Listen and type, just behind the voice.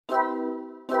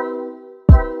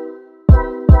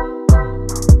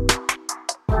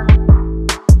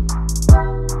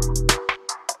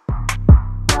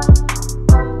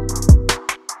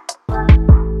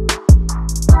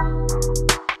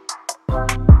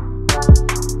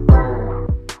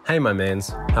Hey my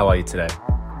mans, how are you today?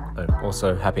 Oh,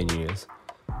 also, Happy New Year's.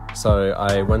 So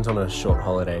I went on a short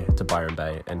holiday to Byron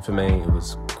Bay, and for me it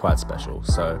was quite special,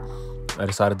 so I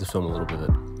decided to film a little bit of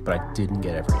it, but I didn't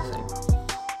get everything,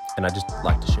 and I'd just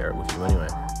like to share it with you anyway.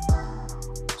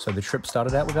 So the trip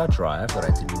started out with our drive that I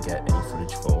didn't get any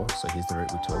footage for, so here's the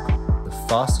route we took. The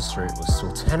fastest route was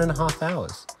still 10.5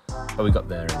 hours, but we got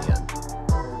there in the end.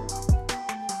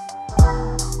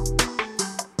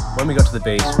 When we got to the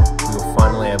beach, we were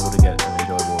finally able to get an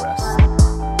enjoyable rest.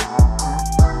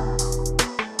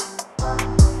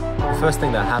 The first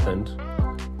thing that happened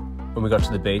when we got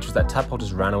to the beach was that tadpole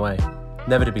just ran away,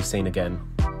 never to be seen again.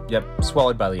 Yep,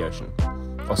 swallowed by the ocean,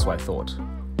 or so I thought.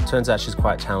 Turns out she's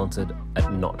quite talented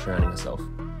at not drowning herself.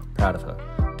 Proud of her.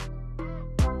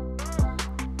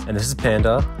 And this is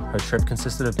Panda. Her trip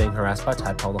consisted of being harassed by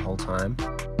tadpole the whole time.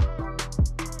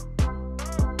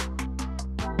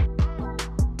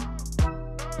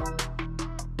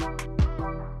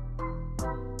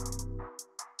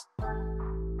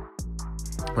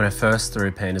 When I first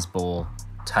threw Panda's ball,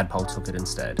 tadpole took it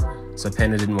instead, so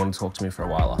Panda didn't want to talk to me for a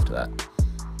while after that.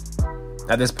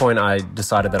 At this point, I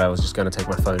decided that I was just going to take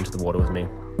my phone to the water with me,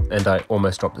 and I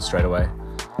almost dropped it straight away,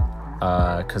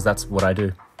 because that's what I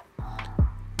do.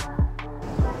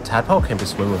 Tadpole came to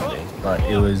swim with me, but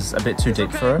it was a bit too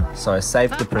deep for her, so I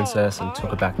saved the princess and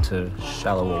took her back to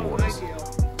shallower waters.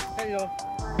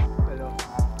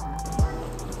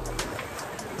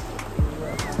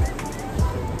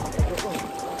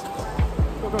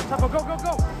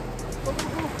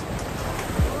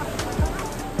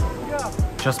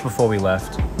 Just before we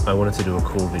left, I wanted to do a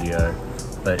cool video,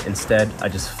 but instead I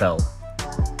just fell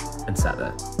and sat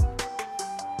there.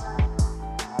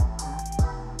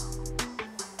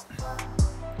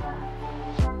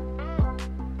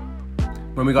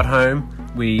 When we got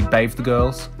home, we bathed the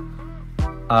girls,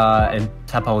 and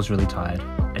tadpole was really tired.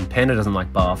 And Panda doesn't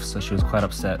like baths, so she was quite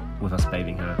upset with us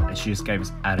bathing her, and she just gave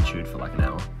us attitude for like an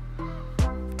hour.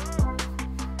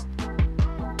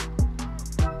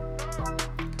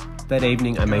 That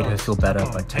evening, I made her feel better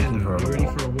by taking her on a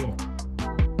walk.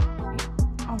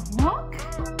 A walk?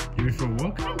 You ready for a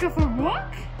walk? I don't go for a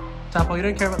walk. Tadpole, you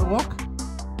don't care about the walk?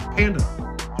 Panda.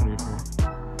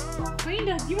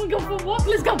 Panda, you want to go for a walk?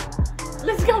 Let's go.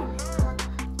 Let's go.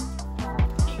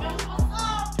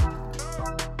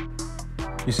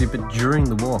 You see, but during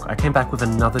the walk, I came back with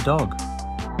another dog.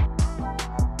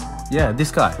 Yeah,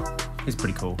 this guy. He's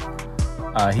pretty cool.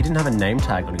 He didn't have a name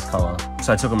tag on his collar,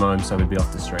 so I took him home so we'd be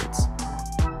off the streets.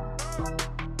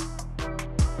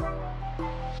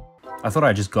 I thought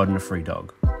I'd just gotten a free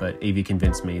dog, but Evie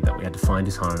convinced me that we had to find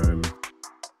his home.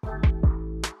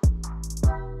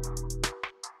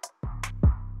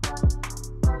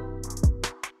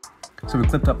 So we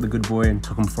clipped up the good boy and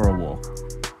took him for a walk,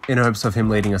 in hopes of him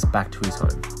leading us back to his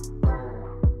home.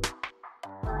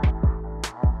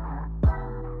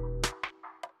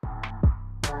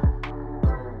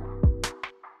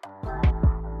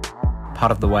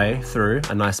 Part of the way through,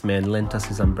 a nice man lent us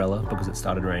his umbrella because it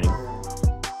started raining.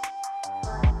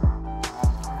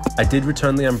 I did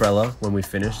return the umbrella when we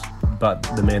finished, but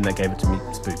the man that gave it to me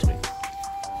spooked me.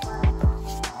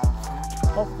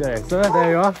 Okay, so there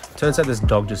you are. Turns out this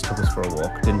dog just took us for a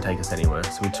walk, didn't take us anywhere,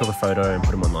 so we took a photo and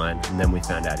put him online, and then we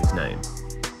found out his name.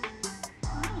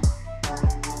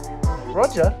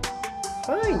 Roger.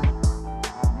 Hi.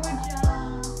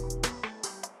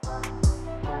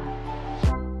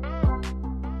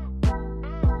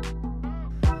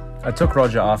 I took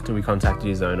Roger after we contacted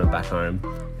his owner back home,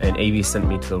 and Evie sent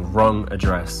me to the wrong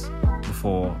address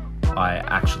before I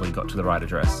actually got to the right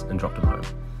address and dropped him home.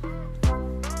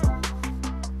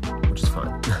 Which is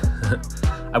fine.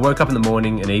 I woke up in the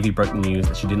morning and Evie broke the news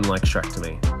that she didn't like Shrek to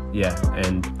me. Yeah,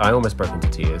 and I almost broke into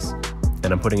tears. And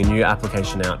I'm putting a new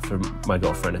application out for my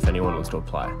girlfriend if anyone wants to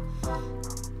apply.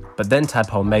 But then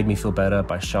Tadpole made me feel better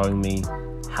by showing me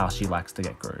how she likes to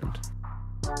get groomed.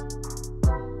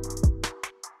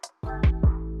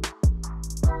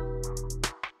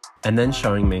 And then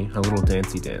showing me her little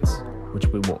dancey dance, which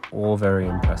we were all very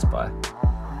impressed by.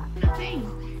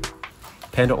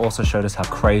 Panda also showed us how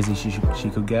crazy she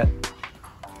could get,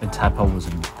 and Tadpole was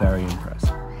very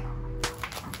impressed.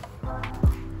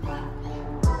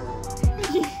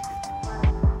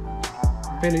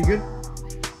 Panda, you good?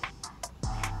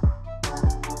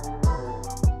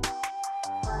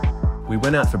 We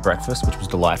went out for breakfast, which was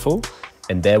delightful,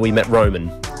 and there we met Roman.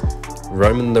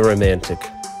 Roman the romantic.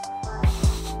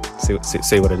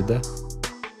 See what I did there?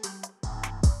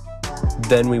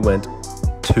 Then we went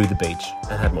to the beach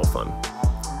and had more fun.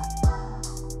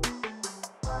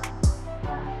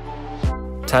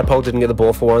 Tadpole didn't get the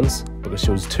ball for once because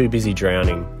she was too busy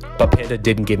drowning, but Panda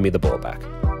didn't give me the ball back.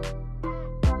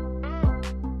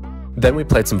 Then we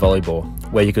played some volleyball,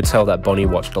 where you could tell that Bonnie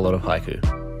watched a lot of haiku.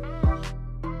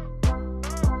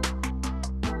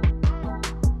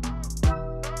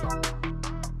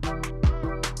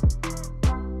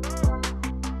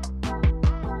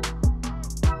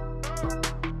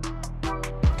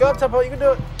 Go up, Tempo, you can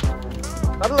do it.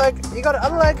 Other leg, you got it,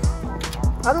 other leg.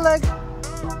 Other leg.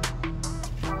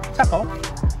 Tempo,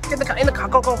 get in the car,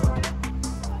 go, go.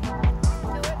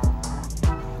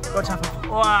 Go, Tempo.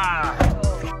 Wow.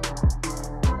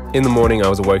 In the morning, I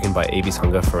was awoken by Evie's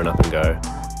hunger for an up and go.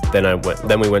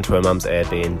 Then we went to her mum's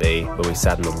Airbnb, where we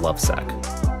sat in the love sack.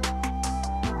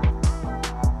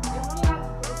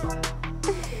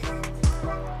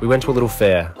 We went to a little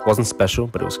fair. It wasn't special,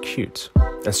 but it was cute.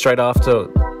 And straight after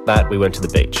that, we went to the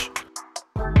beach.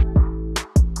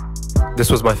 This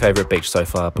was my favourite beach so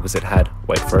far because it had,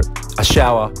 wait for it, a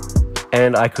shower,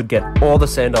 and I could get all the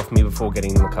sand off me before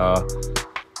getting in the car.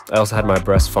 I also had my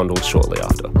breast fondled shortly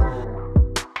after.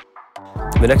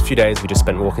 The next few days we just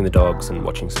spent walking the dogs and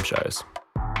watching some shows.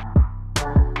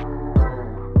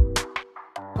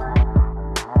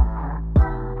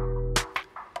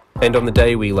 And on the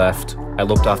day we left, I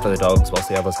looked after the dogs whilst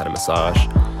the others had a massage,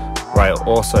 where I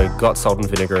also got salt and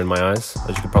vinegar in my eyes,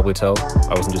 as you could probably tell.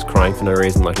 I wasn't just crying for no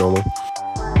reason like normal.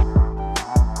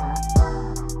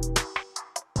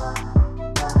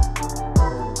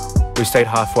 We stayed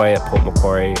halfway at Port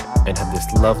Macquarie and had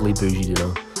this lovely bougie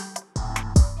dinner.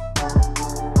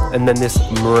 And then this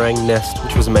meringue nest,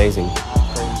 which was amazing.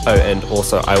 Oh, and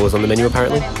also I was on the menu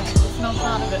apparently. It's not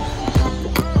part of it.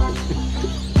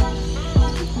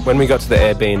 When we got to the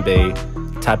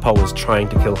Airbnb, Tadpole was trying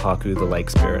to kill Haku, the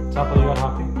lake spirit. Tempo, you got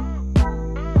Haku.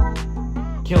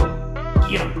 Kill him.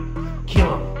 Kill him.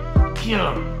 Kill him.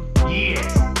 Kill him.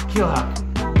 Yes. Kill Haku.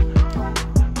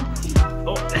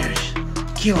 Oh, there's.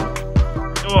 Kill him.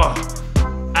 Oh,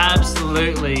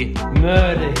 absolutely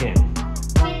murder him.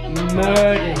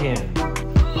 Murder him.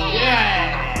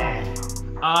 Yeah.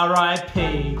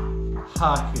 R.I.P.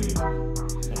 Haku.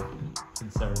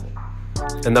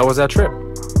 And that was our trip.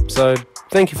 So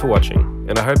thank you for watching,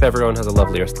 and I hope everyone has a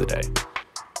lovely rest of the day.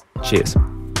 Cheers.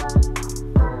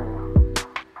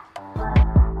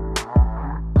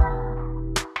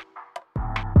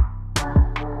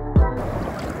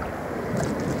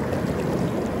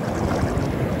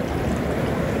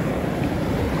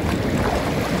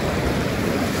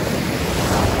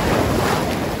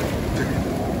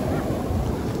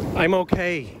 I'm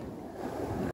okay.